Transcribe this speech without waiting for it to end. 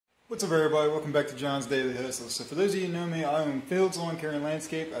What's up, everybody? Welcome back to John's Daily Hustle. So for those of you who know me, I own Fields Lawn Care and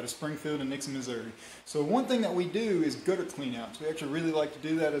Landscape out of Springfield and Nixa Missouri. So one thing that we do is gutter cleanouts. We actually really like to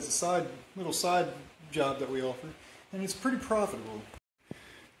do that as a little side job that we offer, and it's pretty profitable.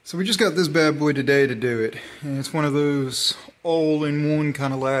 So we just got this bad boy today to do it, and it's one of those all-in-one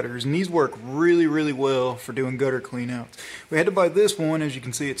kind of ladders, and these work really well for doing gutter cleanouts. We had to buy this one. As you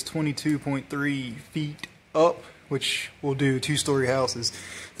can see, it's 22.3 feet up, which will do 2-story houses.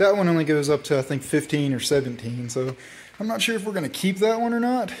 That one only goes up to, I think, 15 or 17, so I'm not sure if we're going to keep that one or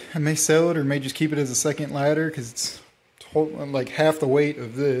not. I may sell it or may just keep it as a second ladder because it's like half the weight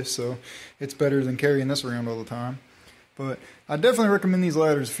of this, so it's better than carrying this around all the time. But I definitely recommend these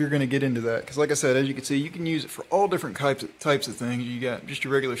ladders if you're going to get into that, because like I said, as you can see, you can use it for all different types of things. You got just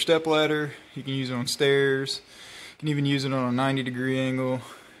your regular step ladder, you can use it on stairs, you can even use it on a 90-degree angle,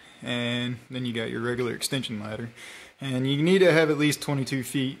 and then you got your regular extension ladder. And you need to have at least 22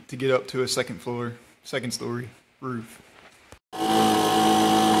 feet to get up to a second story roof.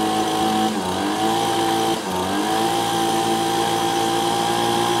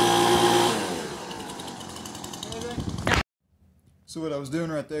 So what I was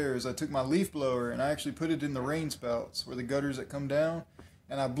doing right there is I took my leaf blower and I actually put it in the rain spouts where the gutters that come down,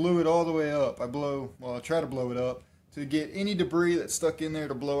 and I blew it all the way up. I try to blow it up to get any debris that's stuck in there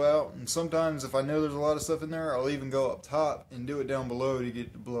to blow out. And sometimes if I know there's a lot of stuff in there, I'll even go up top and do it down below to get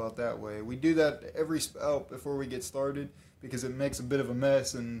it to blow out that way. We do that every spout before we get started because it makes a bit of a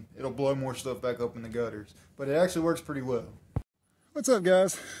mess and it'll blow more stuff back up in the gutters. But it actually works pretty well. What's up,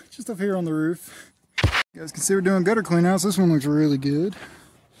 guys? Just up here on the roof. You guys can see we're doing gutter cleanouts. This one looks really good.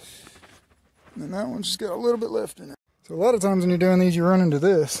 And then that one's just got a little bit left in it. So a lot of times when you're doing these, you run into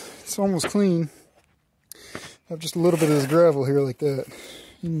this. It's almost clean. Have just a little bit of this gravel here like that.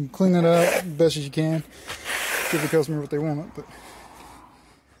 You can clean that out as best as you can. Give the customer what they want, but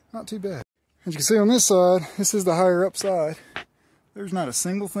not too bad. As you can see on this side, this is the higher up side. There's not a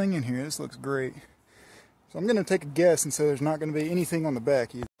single thing in here. This looks great. So I'm going to take a guess and say there's not going to be anything on the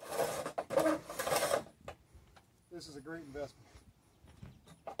back either. This is a great investment.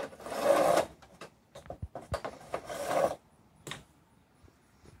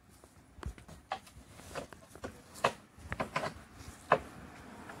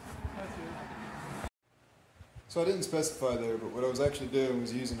 So I didn't specify there, but what I was actually doing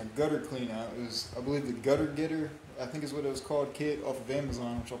was using a gutter cleanout. It was, I believe, the Gutter Getter, I think is what it was called, kit off of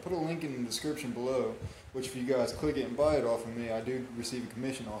Amazon, which I'll put a link in the description below, which if you guys click it and buy it off of me, I do receive a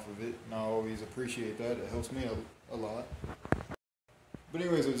commission off of it, and I always appreciate that. It helps me a lot. But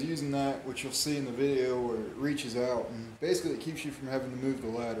anyways, I was using that, which you'll see in the video, where it reaches out, and basically it keeps you from having to move the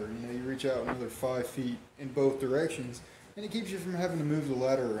ladder. You know, you reach out another 5 feet in both directions, and it keeps you from having to move the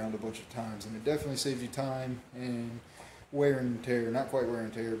ladder around a bunch of times, and it definitely saves you time and wear and tear. Not quite wear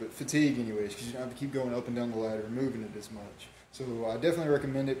and tear, but fatigue anyways, because you don't have to keep going up and down the ladder and moving it as much. So I definitely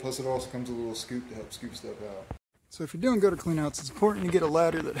recommend it, plus it also comes with a little scoop to help scoop stuff out. So if you're doing gutter cleanouts, it's important to get a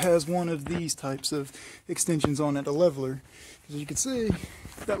ladder that has one of these types of extensions on it, a leveler. As you can see,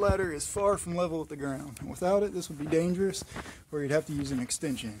 that ladder is far from level with the ground. And without it, this would be dangerous, or you'd have to use an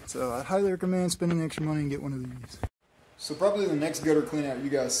extension. So I highly recommend spending the extra money and get one of these. So probably the next gutter cleanout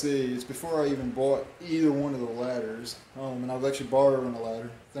you guys see is before I even bought either one of the ladders. And I was actually borrowing a ladder.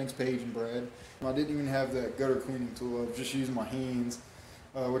 Thanks Paige and Brad. I didn't even have that gutter cleaning tool. I was just using my hands,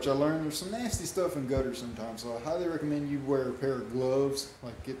 which I learned there's some nasty stuff in gutters sometimes. So I highly recommend you wear a pair of gloves,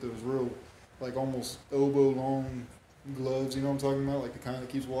 like get those real, like almost elbow long gloves, you know what I'm talking about, like the kind that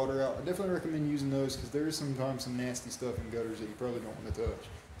keeps water out. I definitely recommend using those because there is sometimes some nasty stuff in gutters that you probably don't want to touch.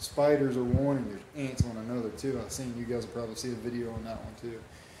 Spiders are one, and there's ants on another too. I've seen, you guys will probably see a video on that one too.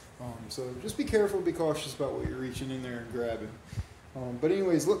 So just be careful, be cautious about what you're reaching in there and grabbing. But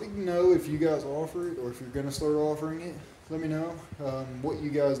anyways, let me know if you guys offer it, or if you're going to start offering it. Let me know what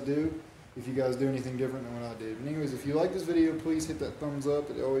you guys do, if you guys do anything different than what I did. But anyways, if you like this video, please hit that thumbs up.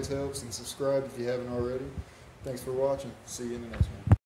 It always helps, and subscribe if you haven't already. Thanks for watching. See you in the next one.